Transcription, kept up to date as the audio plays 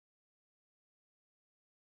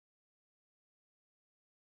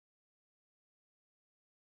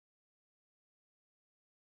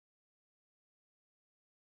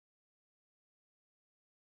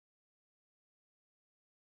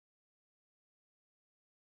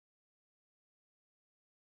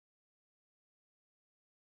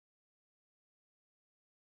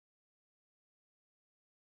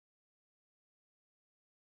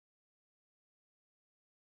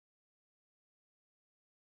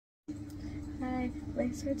Hi,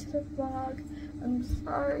 late start to the vlog. I'm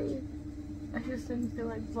sorry. I just didn't feel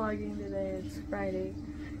like vlogging today. It's Friday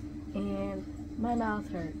and my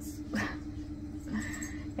mouth hurts.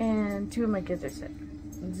 And two of my kids are sick.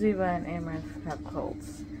 Ziva and Amrith have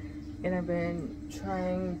colds. And I've been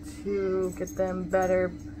trying to get them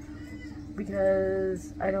better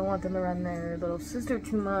because I don't want them around their little sister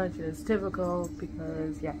too much. It's difficult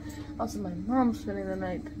because, yeah. Also, my mom's spending the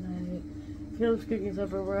night tonight. Caleb's cooking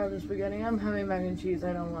supper. We're having spaghetti. I'm having mac and cheese.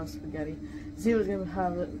 I don't want spaghetti. Ziva's gonna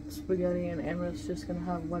have spaghetti, and Amrith's just gonna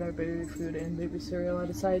have whatever baby food and baby cereal I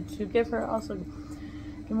decide to give her. Also,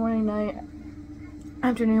 good morning, night,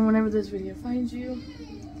 afternoon, whenever this video finds you.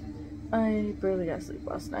 I barely got sleep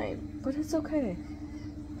last night, but it's okay.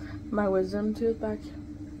 My wisdom tooth back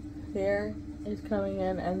here is coming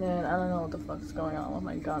in, and then I don't know what the fuck's going on with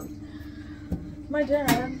my gums. My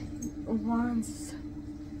dad wants,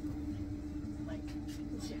 like,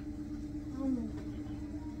 yeah.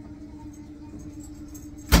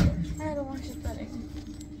 I had to watch his bedding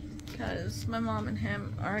because my mom and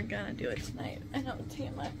him aren't gonna do it tonight. I know,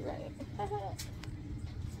 TMI, right?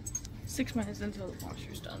 6 minutes until the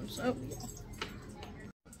washer's done, so yeah.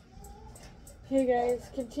 Hey guys,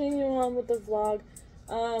 continuing on with the vlog.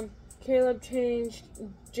 Caleb changed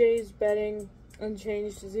Jay's bedding and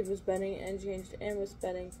changed Ziva's bedding and changed Amrith's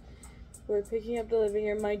bedding. We're picking up the living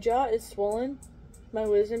here. My jaw is swollen. My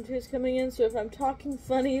wisdom tooth is coming in, so if I'm talking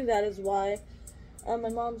funny, that is why. My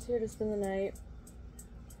mom's here to spend the night.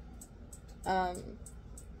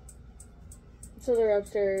 So they're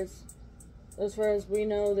upstairs. As far as we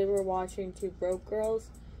know, they were watching Two Broke Girls.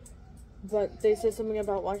 But they said something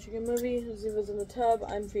about watching a movie. Ziva's in the tub.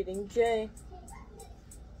 I'm feeding Jay.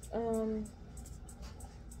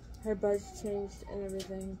 Her bud's changed and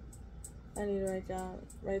everything. I need to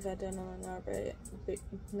write that down on my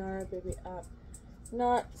Nara Baby app.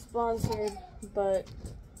 Not sponsored, but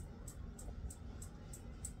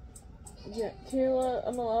yeah,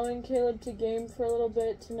 I'm allowing Caleb to game for a little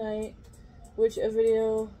bit tonight, which a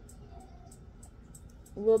video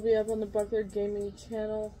will be up on the Buckler Gaming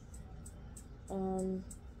channel. I'm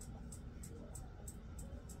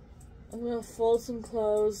gonna fold some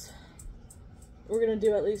clothes. We're gonna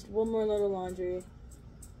do at least one more load of laundry.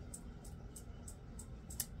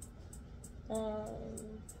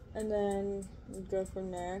 And then go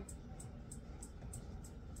from there.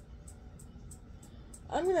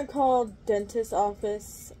 I'm gonna call dentist's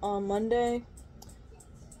office on Monday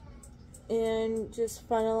and just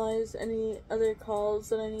finalize any other calls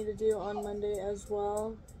that I need to do on Monday as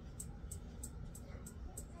well.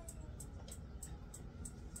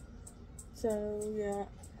 So yeah,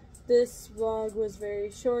 this vlog was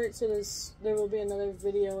very short, so there will be another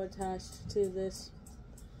video attached to this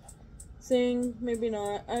thing. Maybe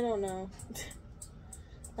not, I don't know.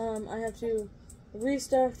 I have to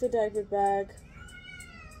restock the diaper bag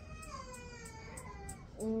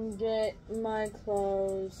and get my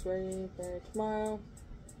clothes ready for tomorrow.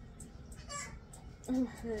 I'm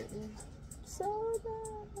hurting so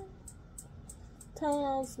bad.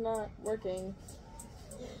 Tylenol's not working.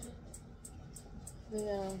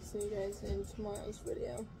 Yeah, I'll see you guys in tomorrow's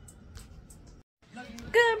video.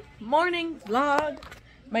 Good morning vlog.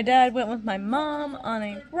 My dad went with my mom on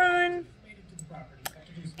a run.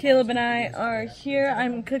 Caleb and I are here.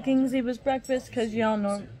 I'm cooking Ziva's breakfast because y'all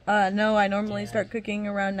know I normally start cooking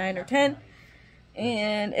around 9 or 10.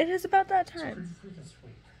 And it is about that time.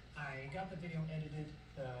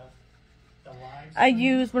 I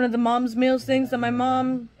used one of the Mom's Meals things that my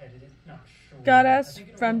mom got us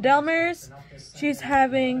from Delmer's. She's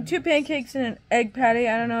having 2 pancakes and an egg patty.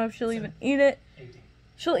 I don't know if she'll even eat it.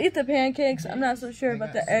 She'll eat the pancakes. I'm not so sure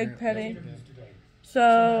about the egg patty.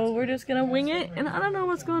 So we're just gonna wing it, and I don't know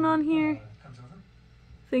what's going on here.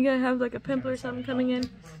 I think I have like a pimple or something coming in.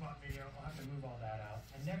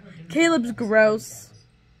 Caleb's gross.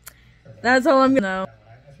 That's all I'm gonna know.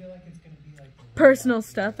 Personal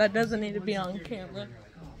stuff that doesn't need to be on camera.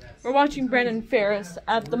 We're watching Brandon Ferris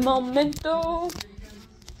at the momento.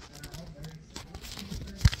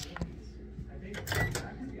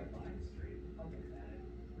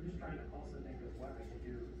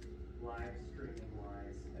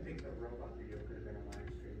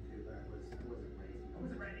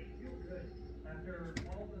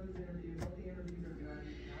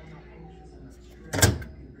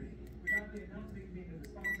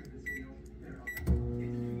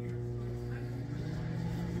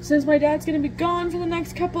 Since my dad's gonna be gone for the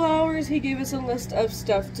next couple hours, he gave us a list of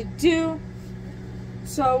stuff to do.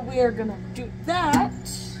 So we are gonna do that.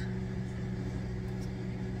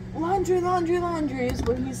 Laundry, laundry, laundry is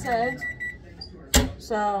what he said.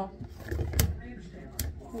 So,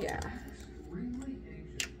 yeah.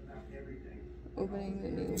 opening the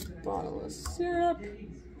new bottle of syrup.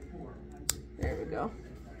 There we go.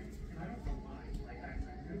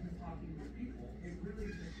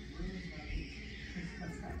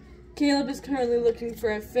 Caleb is currently looking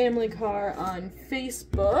for a family car on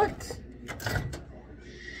Facebook.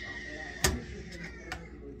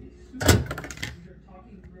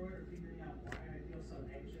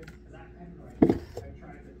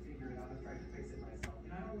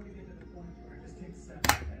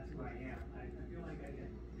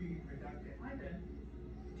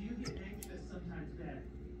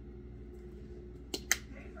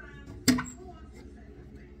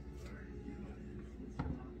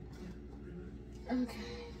 Okay.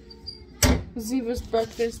 Ziva's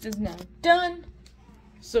breakfast is now done.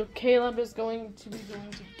 So Caleb is going to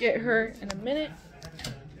get her in a minute.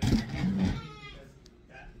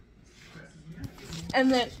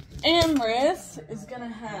 And then Amrit is gonna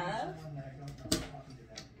have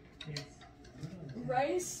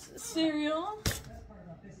rice cereal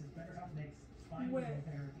with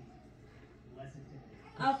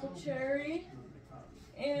apple cherry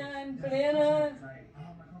and banana,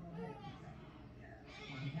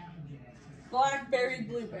 blackberry,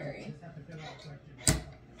 blueberry.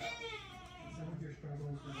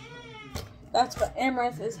 That's what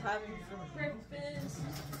Amrit is having for breakfast.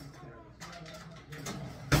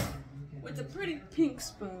 With a pretty pink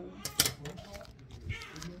spoon.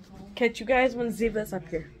 Catch you guys when Ziva's up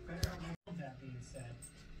here. That being said,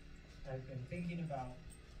 I've been thinking about.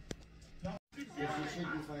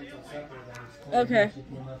 Okay.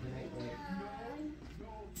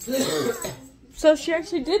 So she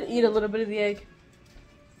actually did eat a little bit of the egg.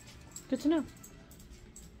 Good to know.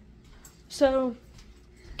 So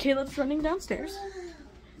Caleb's running downstairs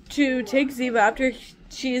to take Ziva after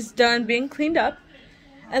she's done being cleaned up.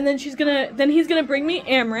 And then he's gonna bring me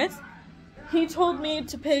Amrit. He told me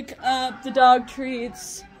to pick up the dog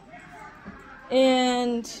treats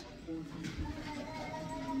and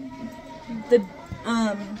the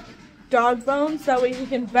dog bones. That way he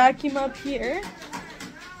can vacuum up here.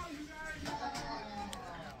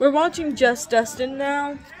 We're watching Just Dustin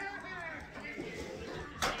now.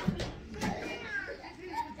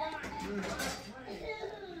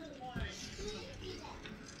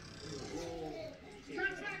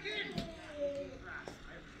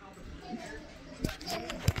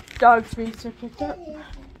 Dog treats are picked up.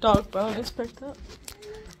 Dog bone is picked up.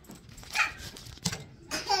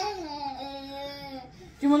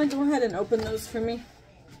 Do you want to go ahead and open those for me?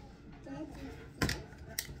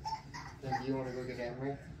 Then do you want to go get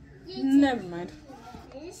Emery? Never mind.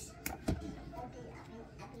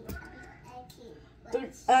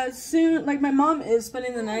 As soon, like my mom is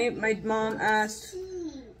spending the night, my mom asked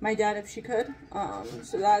my dad if she could.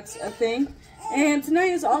 So that's a thing. And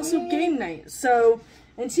tonight is also game night. So,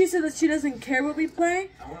 and she said that she doesn't care what we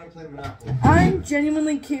play. I want to play Monopoly. I'm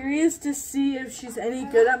genuinely curious to see if she's any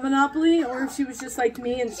good at Monopoly or if she was just like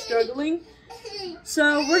me and struggling.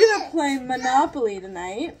 So we're going to play Monopoly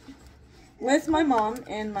tonight with my mom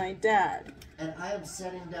and my dad. And I am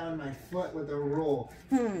setting down my foot with a rule.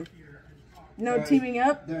 No teaming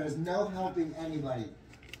up? There is no helping anybody.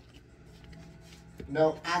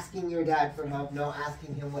 No asking your dad for help. No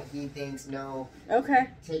asking him what he thinks. No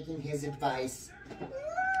taking his advice.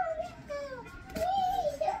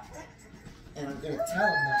 And I'm going to tell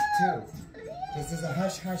him that too. This is a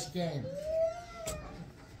hush-hush game.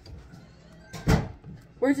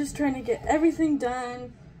 We're just trying to get everything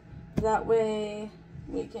done. That way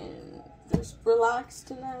we can just relax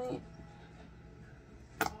tonight.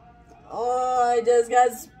 Oh, I just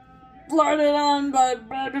got splurted on by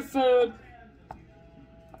baby food.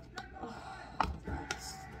 Oh,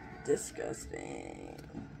 that's disgusting.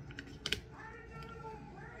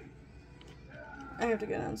 I have to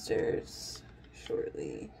go downstairs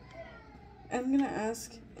shortly. I'm gonna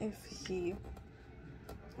ask if he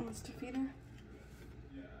wants to feed her.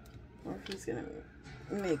 Or if he's gonna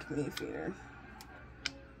make me feed her.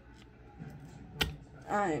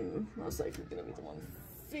 I'm most likely gonna be the one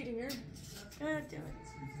feeding her. God damn it.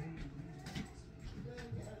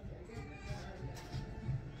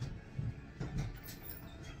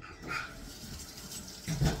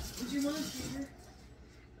 Did you want to feed her?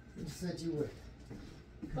 You said you would.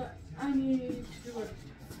 But I need to do it.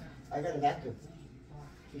 I got a vacuum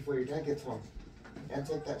before your dad gets home. And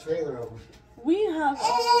take that trailer over. We have a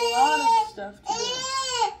lot of stuff to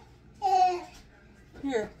do.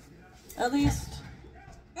 Here, at least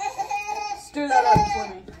stir that up for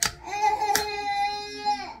me.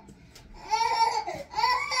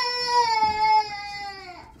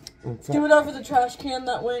 Do it over the trash can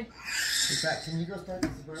that way. In fact, can you go start the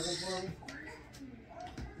Suburban for me?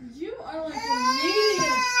 You are like the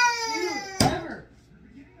neediest dude ever.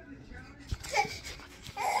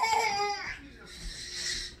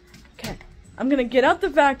 Okay, I'm gonna get out the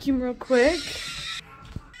vacuum real quick.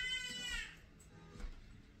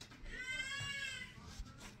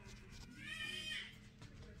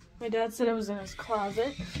 My dad said it was in his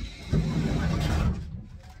closet.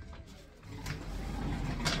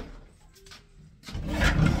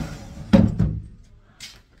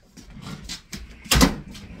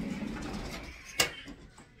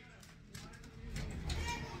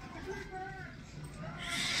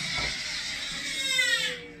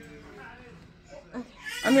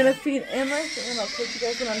 I'm gonna feed Amherst and I'll take you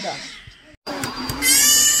guys when I'm done.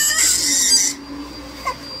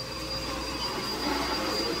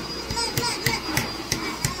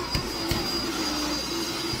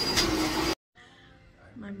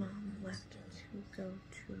 My mom left to go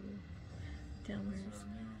to downstairs.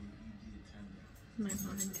 My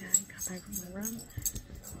mom and dad got back from the run.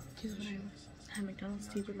 Because when I had McDonald's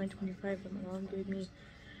tea with my 25 that my mom gave me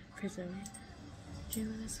for Zoe.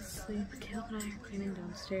 Jalen is asleep. Caleb and I are cleaning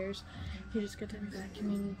downstairs. He just got done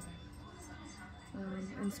vacuuming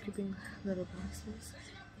and scooping little boxes.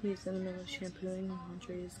 He's in the middle of shampooing.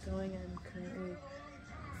 Laundry is going. I'm currently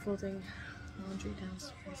folding laundry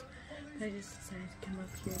downstairs. But I just decided to come up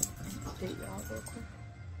here and update y'all real quick.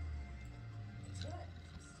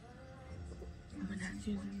 I'm not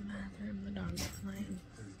using the bathroom. The dog's fine.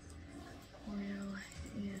 Oreo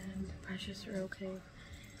and Precious are okay.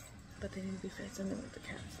 But they need to be fixed and they let the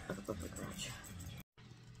cats out of the garage.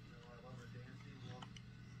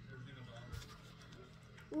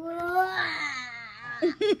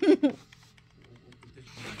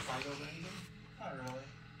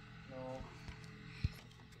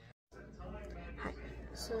 Hi.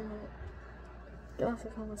 So, get off the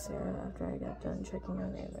phone with Sarah after I got done checking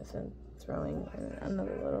on Amos and throwing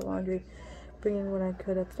another load of laundry, bringing what I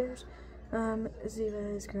could upstairs.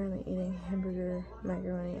 Ziva is currently eating hamburger,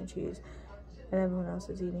 macaroni and cheese, and everyone else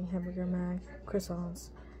is eating hamburger, mac,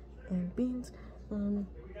 croissants, and beans.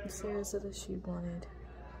 Sarah said that she wanted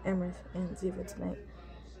Amherst and Ziva tonight.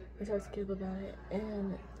 I talked to Caleb about it,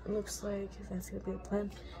 and it looks like that's gonna be the plan.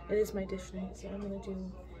 It is my dish night, so I'm gonna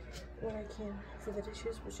do what I can for the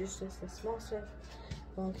dishes, which is just the small stuff,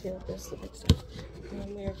 while Caleb does the big stuff.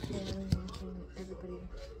 And we are currently watching Everybody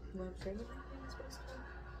Loves Raymond.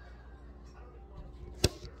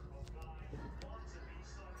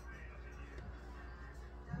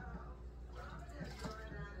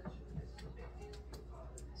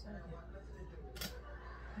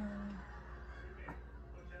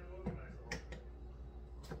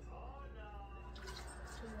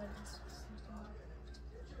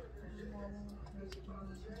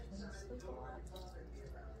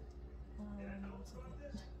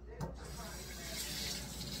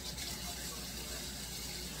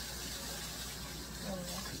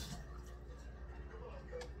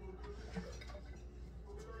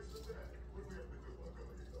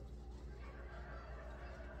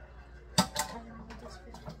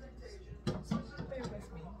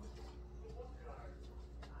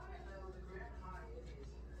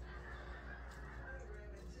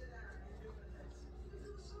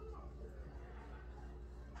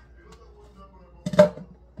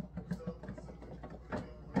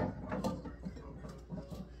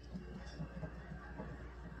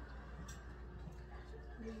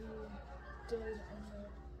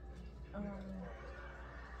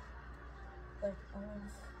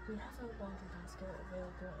 We have a laundry basket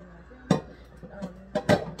available in our room.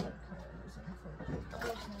 Using it for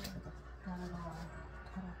clothing. Got it all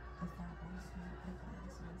cut up with that basket and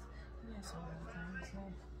glasses. We have some other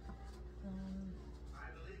things. So,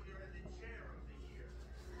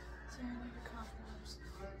 Sarah needed cough drops.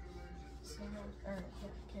 So,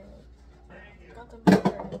 Caleb got them for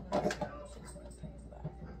her and she's gonna pay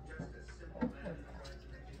him back.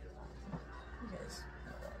 You guys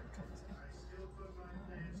know what I'm trying to say.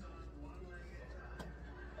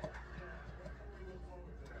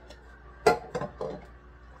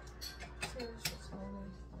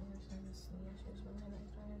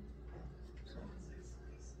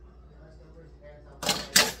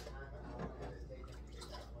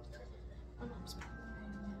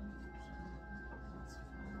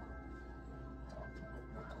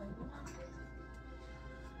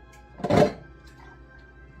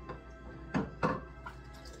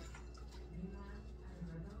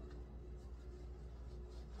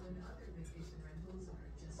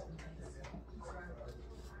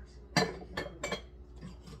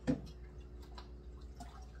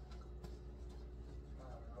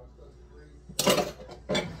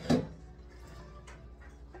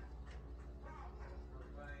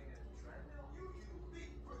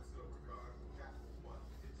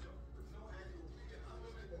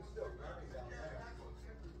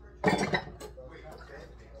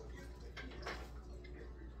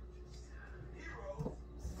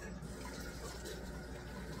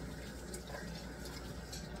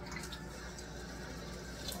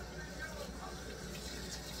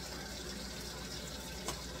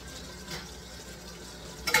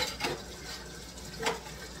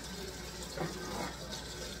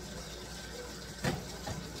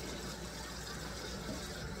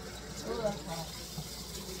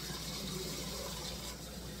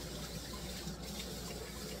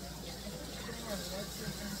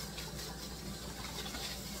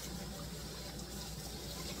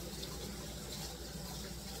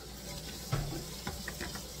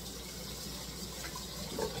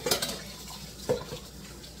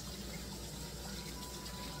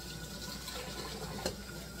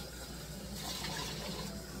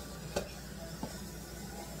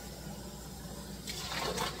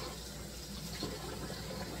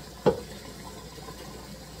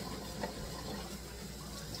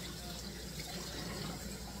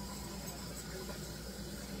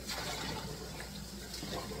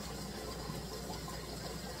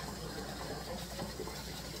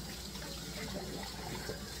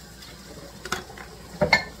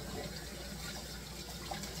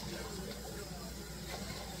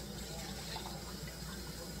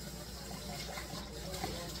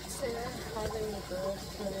 Because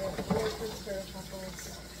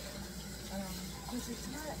it's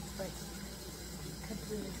not like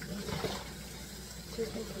completely to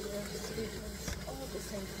make the sweetness all at the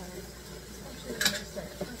same time, especially when you start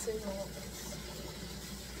pressing the limits.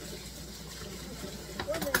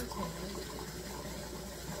 We're maintaining.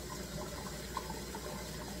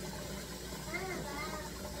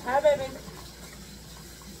 Hi, baby.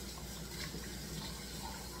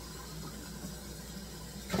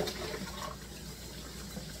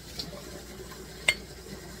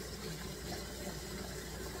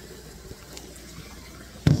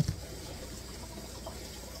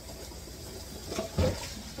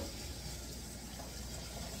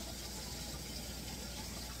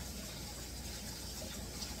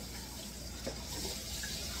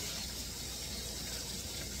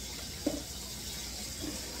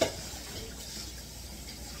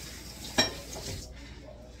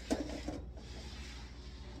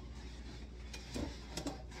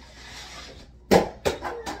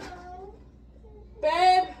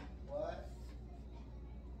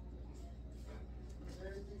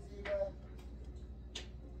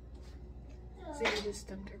 I just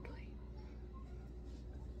dumped her plate.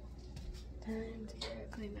 Time to get her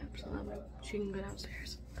cleaned up so that way she can go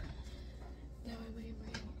downstairs. That way we can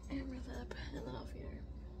bring Amber's up and then I'll feed her.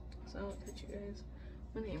 So I'll catch you guys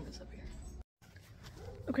when Amber's up here.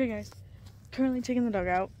 Okay guys, currently taking the dog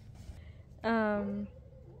out.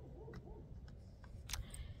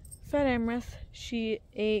 Fed Amrith, she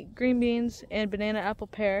ate green beans and banana apple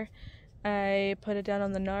pear. I put it down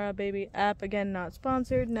on the Nara Baby app. Again, not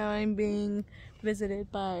sponsored. Now I'm being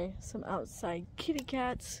visited by some outside kitty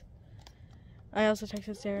cats. I also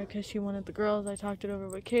texted Sarah because she wanted the girls. I talked it over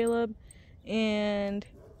with Caleb. And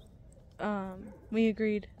we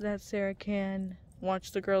agreed that Sarah can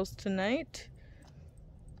watch the girls tonight.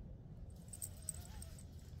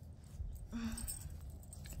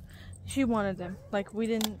 She wanted them. Like, we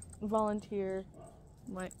didn't volunteer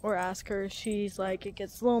or ask her. She's like, it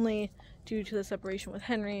gets lonely due to the separation with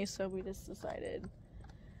Henry, so we just decided,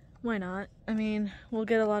 why not? I mean, we'll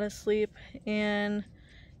get a lot of sleep and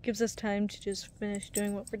gives us time to just finish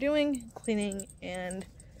doing what we're doing, cleaning, and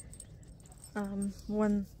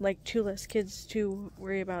two less kids to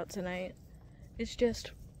worry about tonight. It's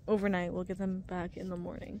just overnight. We'll get them back in the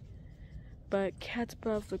morning. But cats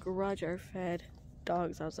above the garage are fed,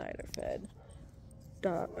 dogs outside are fed,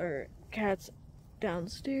 cats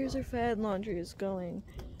downstairs are fed, laundry is going.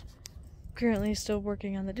 Currently still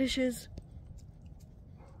working on the dishes.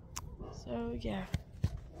 So yeah.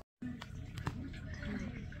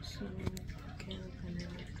 So Caleb and I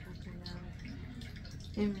are talking now.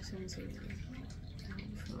 Emerson's here.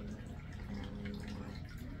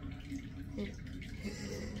 It hit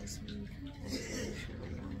me this week. I feel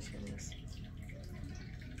really nauseous.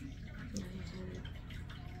 My head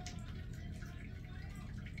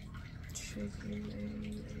shaky,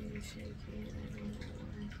 very shaky, and I don't know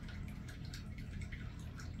why.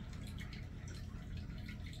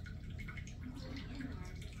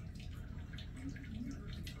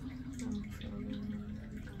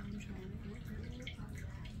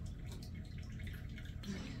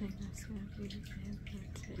 I think that's gonna be the camp here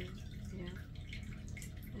too. Yeah.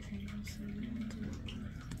 I think I'm seeing it too.